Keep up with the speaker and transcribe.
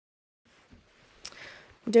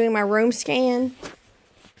doing my room scan.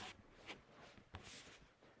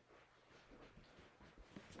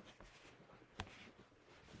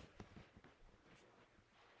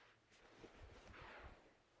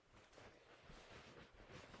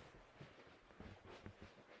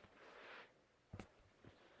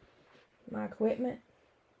 My equipment,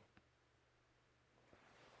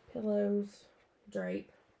 pillows, drape.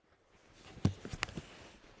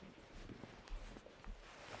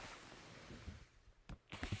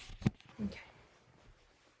 Okay.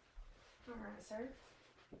 All right, sir.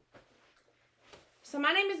 So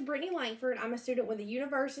my name is Brittany Langford. I'm a student with the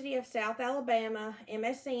University of South Alabama,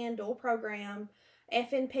 MSN, dual program,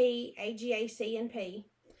 FNP, AGA, and P.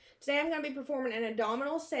 Today I'm going to be performing an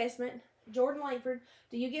abdominal assessment. Jordan Langford,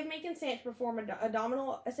 do you give me consent to perform an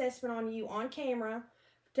abdominal assessment on you on camera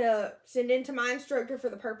to send in to my instructor for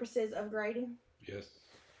the purposes of grading? Yes.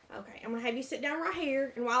 Okay, I'm going to have you sit down right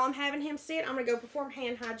here, and while I'm having him sit, I'm going to go perform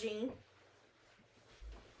hand hygiene.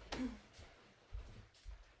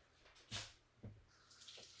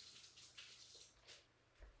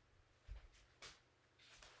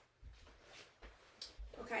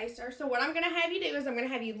 Okay, sir, so what I'm going to have you do is I'm going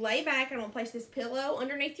to have you lay back, and I'm going to place this pillow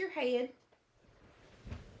underneath your head.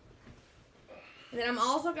 And then I'm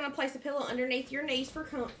also going to place a pillow underneath your knees for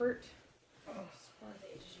comfort. As far as the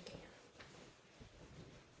edge as you can.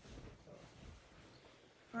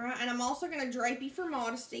 Alright, and I'm also going to drape you for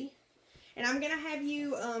modesty. And I'm going to have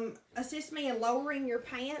you assist me in lowering your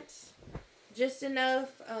pants just enough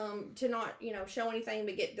to not, show anything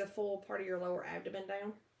but get the full part of your lower abdomen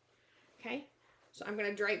down. Okay, so I'm going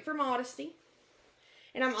to drape for modesty.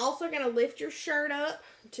 And I'm also going to lift your shirt up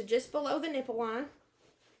to just below the nipple line,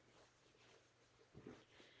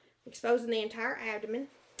 exposing the entire abdomen.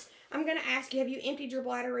 I'm going to ask you, have you emptied your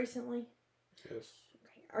bladder recently? Yes.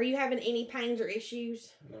 Okay. Are you having any pains or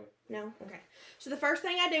issues? No. No? Okay. So the first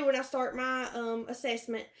thing I do when I start my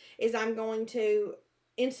assessment is I'm going to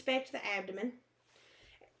inspect the abdomen.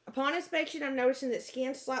 Upon inspection, I'm noticing that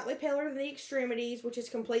skin's slightly paler than the extremities, which is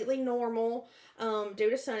completely normal due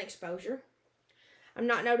to sun exposure. I'm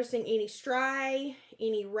not noticing any striae,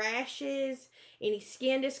 any rashes, any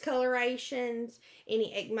skin discolorations,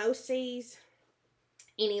 any ecmoses,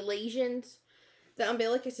 any lesions. The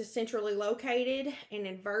umbilicus is centrally located and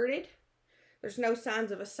inverted. There's no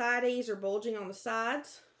signs of ascites or bulging on the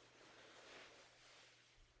sides.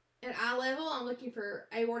 At eye level, I'm looking for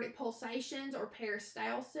aortic pulsations or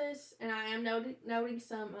peristalsis, and I am noting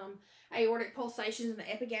some aortic pulsations in the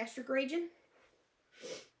epigastric region.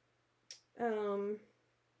 I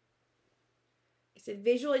said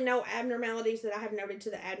visually no abnormalities that I have noted to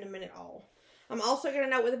the abdomen at all. I'm also going to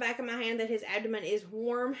note with the back of my hand that his abdomen is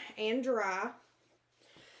warm and dry.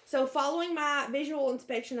 So following my visual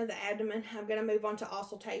inspection of the abdomen, I'm going to move on to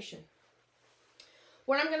auscultation.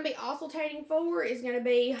 What I'm going to be auscultating for is going to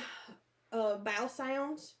be bowel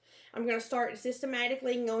sounds. I'm going to start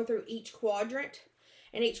systematically going through each quadrant.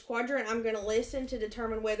 In each quadrant, I'm going to listen to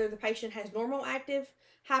determine whether the patient has normal active,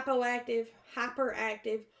 hypoactive,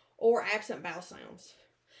 hyperactive, or absent bowel sounds.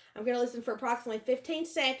 I'm going to listen for approximately 15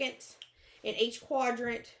 seconds in each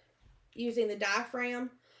quadrant using the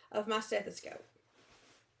diaphragm of my stethoscope.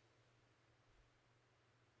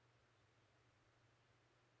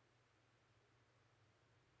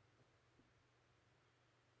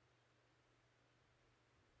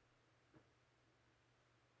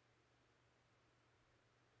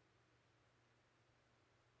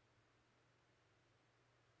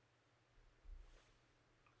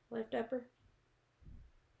 Left upper.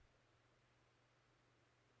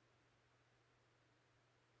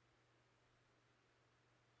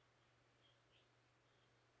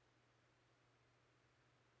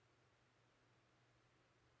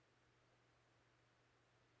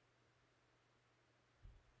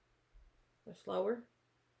 Go slower.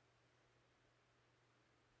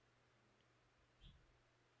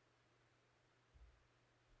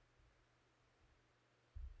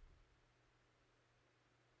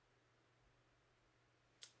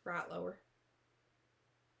 Right lower.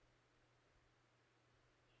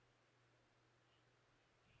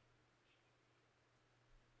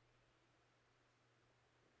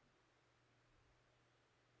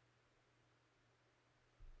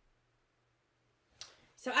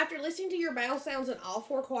 So after listening to your bowel sounds in all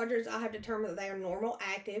four quadrants, I have determined that they are normal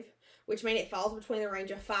active, which means it falls between the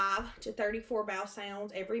range of 5 to 34 bowel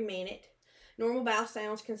sounds every minute. Normal bowel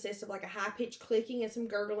sounds consist of like a high-pitched clicking and some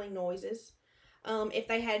gurgling noises. If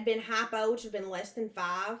they had been hypo, which would have been less than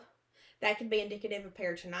 5, that could be indicative of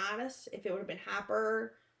peritonitis. If it would have been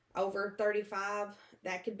hyper, over 35,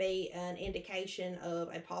 that could be an indication of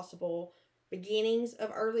a possible beginnings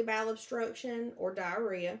of early bowel obstruction or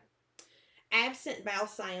diarrhea. Absent bowel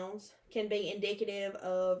sounds can be indicative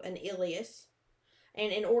of an ileus.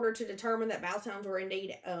 And in order to determine that bowel sounds were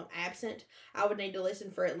indeed absent, I would need to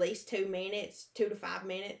listen for at least 2 minutes, 2 to 5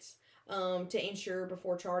 minutes, to ensure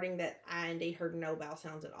before charting that I indeed heard no bowel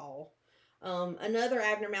sounds at all. Another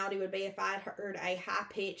abnormality would be if I heard a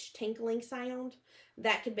high-pitched tinkling sound.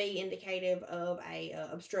 That could be indicative of a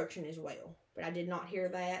obstruction as well. But I did not hear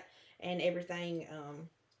that, and everything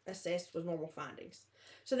assessed was normal findings.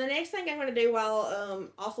 So the next thing I'm going to do while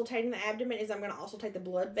auscultating the abdomen is I'm going to auscultate the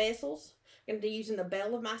blood vessels. I'm going to be using the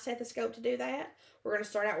bell of my stethoscope to do that. We're going to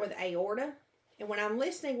start out with aorta. And when I'm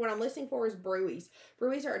listening, what I'm listening for is bruits.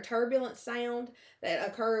 Bruits are a turbulent sound that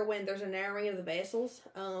occur when there's a narrowing of the vessels.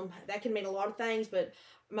 That can mean a lot of things, but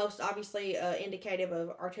most obviously indicative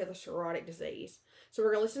of arteriosclerotic disease. So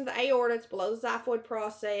we're going to listen to the aorta. It's below the xiphoid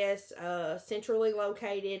process, centrally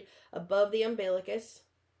located above the umbilicus.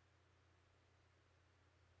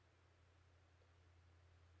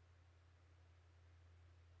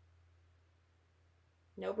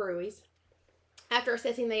 No bruits. After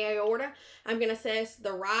assessing the aorta, I'm going to assess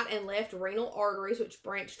the right and left renal arteries, which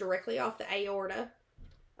branch directly off the aorta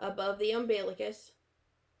above the umbilicus.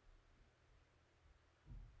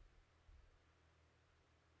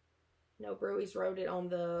 No bruits noted on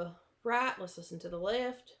the right. Let's listen to the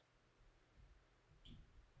left.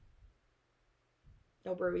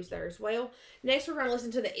 No bruits there as well. Next, we're going to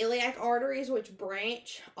listen to the iliac arteries, which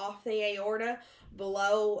branch off the aorta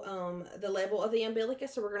below the level of the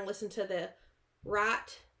umbilicus. So we're going to listen to the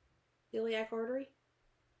right iliac artery.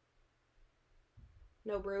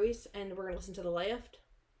 No bruits. And we're going to listen to the left.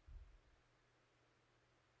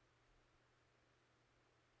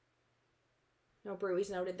 No bruits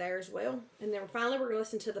noted there as well. And then finally, we're going to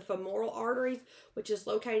listen to the femoral arteries, which is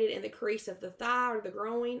located in the crease of the thigh or the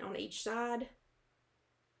groin on each side.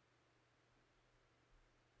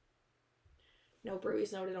 No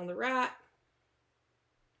bruits noted on the right.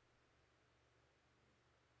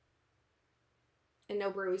 And no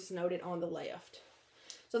bruits noted on the left.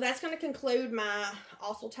 So that's going to conclude my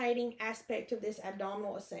auscultating aspect of this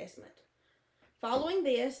abdominal assessment. Following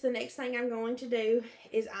this, the next thing I'm going to do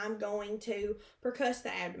is I'm going to percuss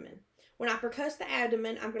the abdomen. When I percuss the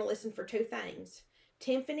abdomen, I'm going to listen for 2 things: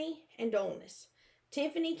 tympany and dullness.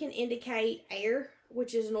 Tympany can indicate air,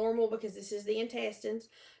 which is normal because this is the intestines.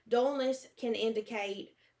 Dullness can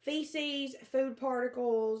indicate feces, food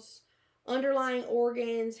particles, underlying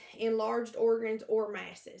organs, enlarged organs, or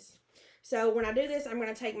masses. So when I do this, I'm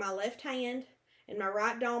going to take my left hand and my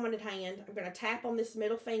right dominant hand. I'm going to tap on this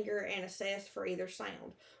middle finger and assess for either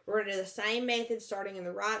sound. We're going to do the same method starting in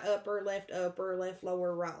the right upper, left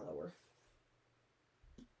lower, right lower.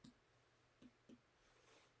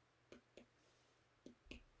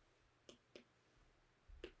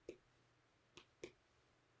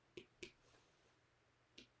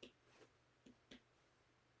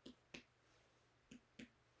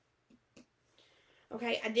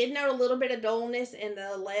 Okay, I did note a little bit of dullness in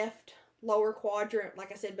the left lower quadrant, like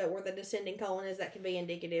I said, but where the descending colon is, that can be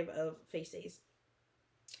indicative of feces.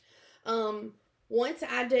 Once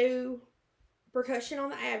I do percussion on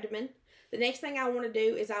the abdomen, the next thing I want to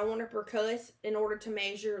do is I want to percuss in order to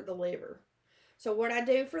measure the liver. So what I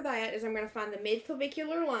do for that is I'm going to find the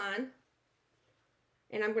mid-clavicular line,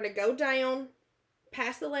 and I'm going to go down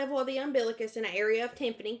past the level of the umbilicus in an area of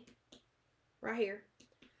tympany, right here.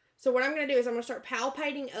 So what I'm going to do is I'm going to start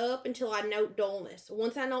palpating up until I note dullness.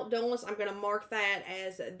 Once I note dullness, I'm going to mark that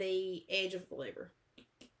as the edge of the liver.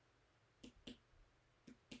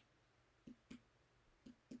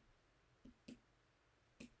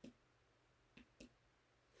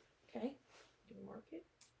 Okay, you can mark it.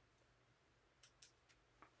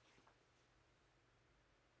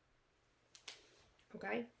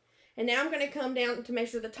 Okay, and now I'm going to come down to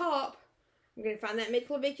measure the top. I'm going to find that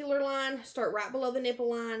mid-clavicular line, start right below the nipple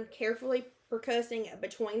line, carefully percussing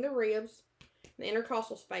between the ribs, the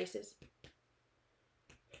intercostal spaces.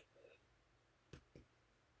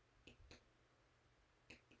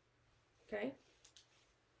 Okay.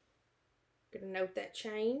 Going to note that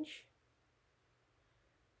change.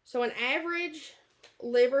 So an average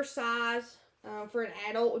liver size for an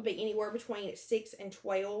adult would be anywhere between 6 and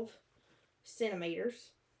 12 centimeters.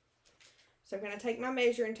 So I'm going to take my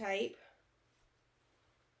measuring tape.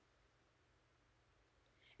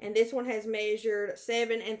 And this one has measured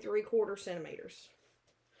 7 3/4 centimeters.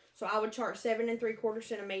 So I would chart 7 3/4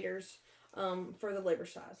 centimeters for the liver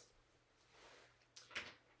size.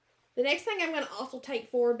 The next thing I'm going to auscultate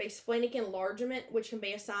for would be splenic enlargement, which can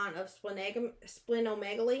be a sign of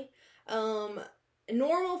splenomegaly.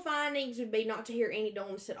 Normal findings would be not to hear any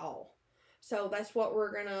dullness at all. So that's what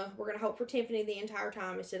we're gonna hope for tympany the entire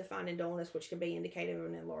time instead of finding dullness, which could be indicative of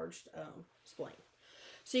an enlarged spleen.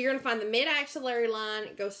 So you're gonna find the mid-axillary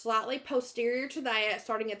line, go slightly posterior to that,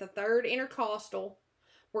 starting at the third intercostal.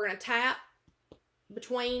 We're gonna tap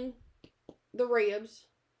between the ribs.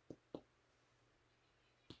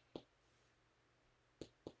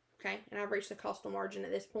 Okay, and I've reached the costal margin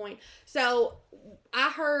at this point. So I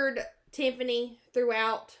heard tympany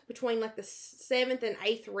throughout between like the 7th and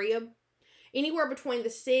 8th rib. Anywhere between the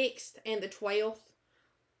 6th and the 12th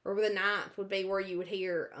or the 9th would be where you would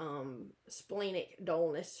hear splenic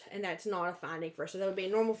dullness, and that's not a finding for us. So that would be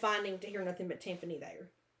a normal finding to hear nothing but tympany there.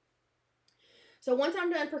 So once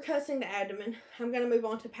I'm done percussing the abdomen, I'm going to move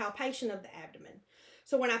on to palpation of the abdomen.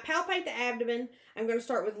 So when I palpate the abdomen, I'm going to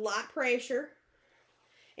start with light pressure,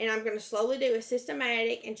 and I'm going to slowly do a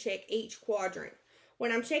systematic and check each quadrant.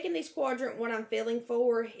 When I'm checking this quadrant, what I'm feeling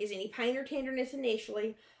for is any pain or tenderness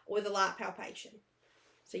initially with a light palpation.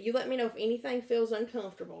 So you let me know if anything feels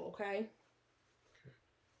uncomfortable, okay?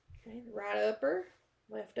 Okay, right upper,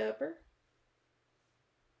 left upper.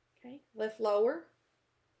 Okay, left lower.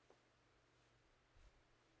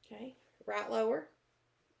 Okay, right lower.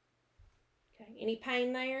 Okay, any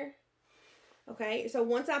pain there? Okay, so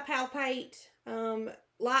once I palpate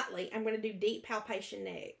lightly, I'm going to do deep palpation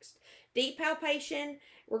next. Deep palpation,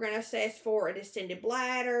 we're going to assess for a distended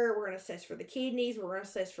bladder. We're going to assess for the kidneys. We're going to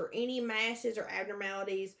assess for any masses or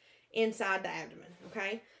abnormalities inside the abdomen,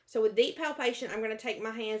 okay? So with deep palpation, I'm going to take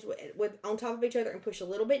my hands with on top of each other and push a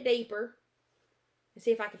little bit deeper and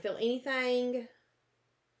see if I can feel anything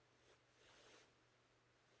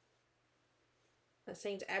that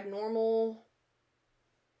seems abnormal,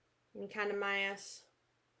 any kind of mass.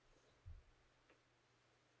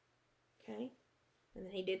 Okay. And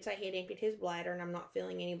then he did say he had emptied his bladder, and I'm not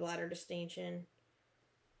feeling any bladder distension.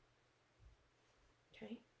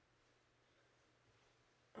 Okay.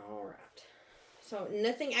 All right. So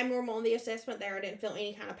nothing abnormal in the assessment there. I didn't feel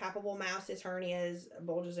any kind of palpable masses, hernias,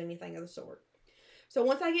 bulges, anything of the sort. So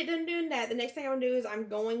once I get done doing that, the next thing I'm going to do is I'm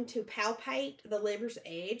going to palpate the liver's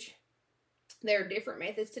edge. There are different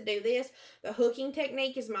methods to do this. The hooking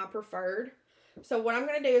technique is my preferred. So what I'm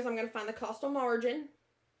going to do is I'm going to find the costal margin.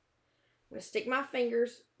 I'm going to stick my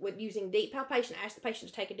fingers with using deep palpation. Ask the patient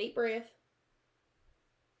to take a deep breath.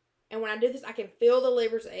 And when I do this, I can feel the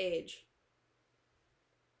liver's edge.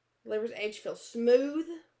 The liver's edge feels smooth.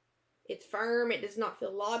 It's firm. It does not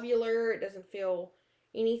feel lobular. It doesn't feel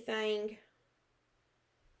anything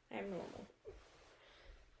abnormal.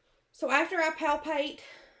 So after I palpate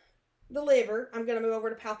the liver, I'm going to move over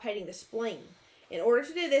to palpating the spleen. In order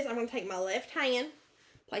to do this, I'm going to take my left hand,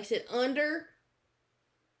 place it under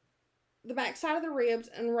the back side of the ribs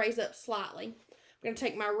and raise up slightly. I'm going to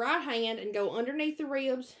take my right hand and go underneath the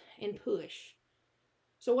ribs and push.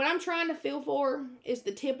 So what I'm trying to feel for is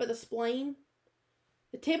the tip of the spleen.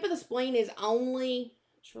 The tip of the spleen is only,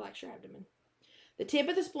 just relax your abdomen. The tip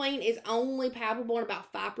of the spleen is only palpable in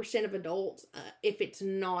about 5% of adults if it's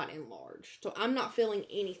not enlarged. So I'm not feeling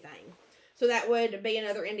anything. So that would be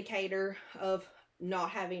another indicator of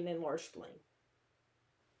not having an enlarged spleen.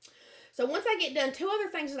 So once I get done, two other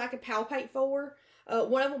things that I could palpate for.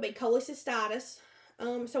 One of them will be cholecystitis.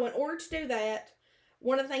 So in order to do that,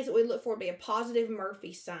 one of the things that we look for would be a positive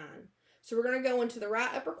Murphy sign. So we're going to go into the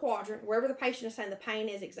right upper quadrant, wherever the patient is saying the pain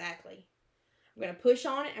is exactly. I'm going to push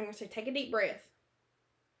on it. I'm going to say, take a deep breath.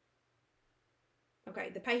 Okay,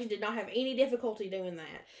 the patient did not have any difficulty doing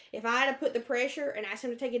that. If I had to put the pressure and ask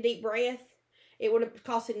him to take a deep breath, it would have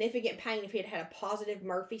caused significant pain if he had had a positive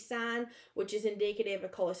Murphy sign, which is indicative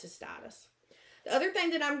of cholecystitis. The other thing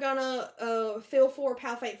that I'm going to feel for,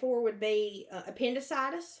 palpate for, would be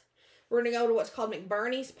appendicitis. We're going to go to what's called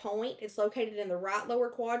McBurney's Point. It's located in the right lower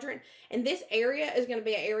quadrant. And this area is going to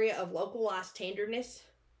be an area of localized tenderness.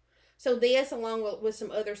 So this, along with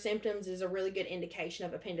some other symptoms, is a really good indication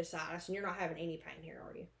of appendicitis. And you're not having any pain here,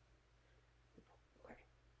 are you? Okay.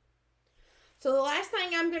 So the last thing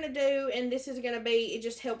I'm going to do, and this is going to be, it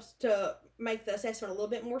just helps to make the assessment a little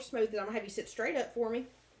bit more smooth, is I'm going to have you sit straight up for me.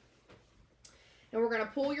 And we're going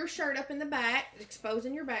to pull your shirt up in the back,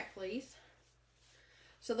 exposing your back, please.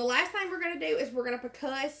 So the last thing we're going to do is we're going to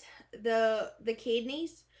percuss the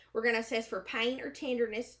kidneys. We're going to assess for pain or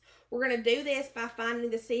tenderness. We're going to do this by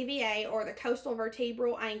finding the CVA, or the costal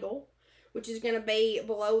vertebral angle, which is going to be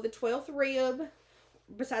below the 12th rib,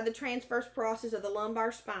 beside the transverse process of the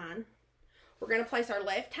lumbar spine. We're going to place our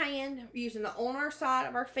left hand using the ulnar side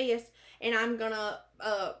of our fist, and I'm going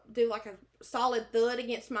to do like a solid thud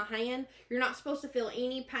against my hand. You're not supposed to feel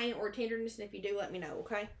any pain or tenderness, and if you do, let me know,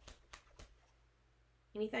 okay?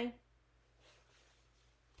 Anything?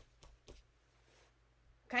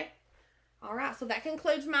 Okay. All right, so that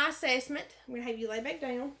concludes my assessment. I'm going to have you lay back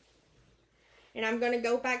down. And I'm going to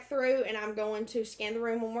go back through and I'm going to scan the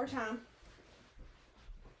room one more time.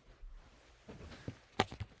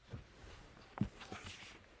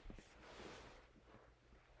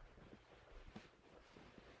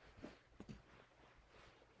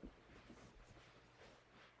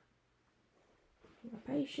 My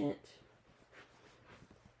patient.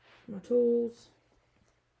 My tools.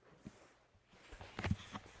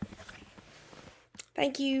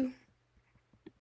 Thank you.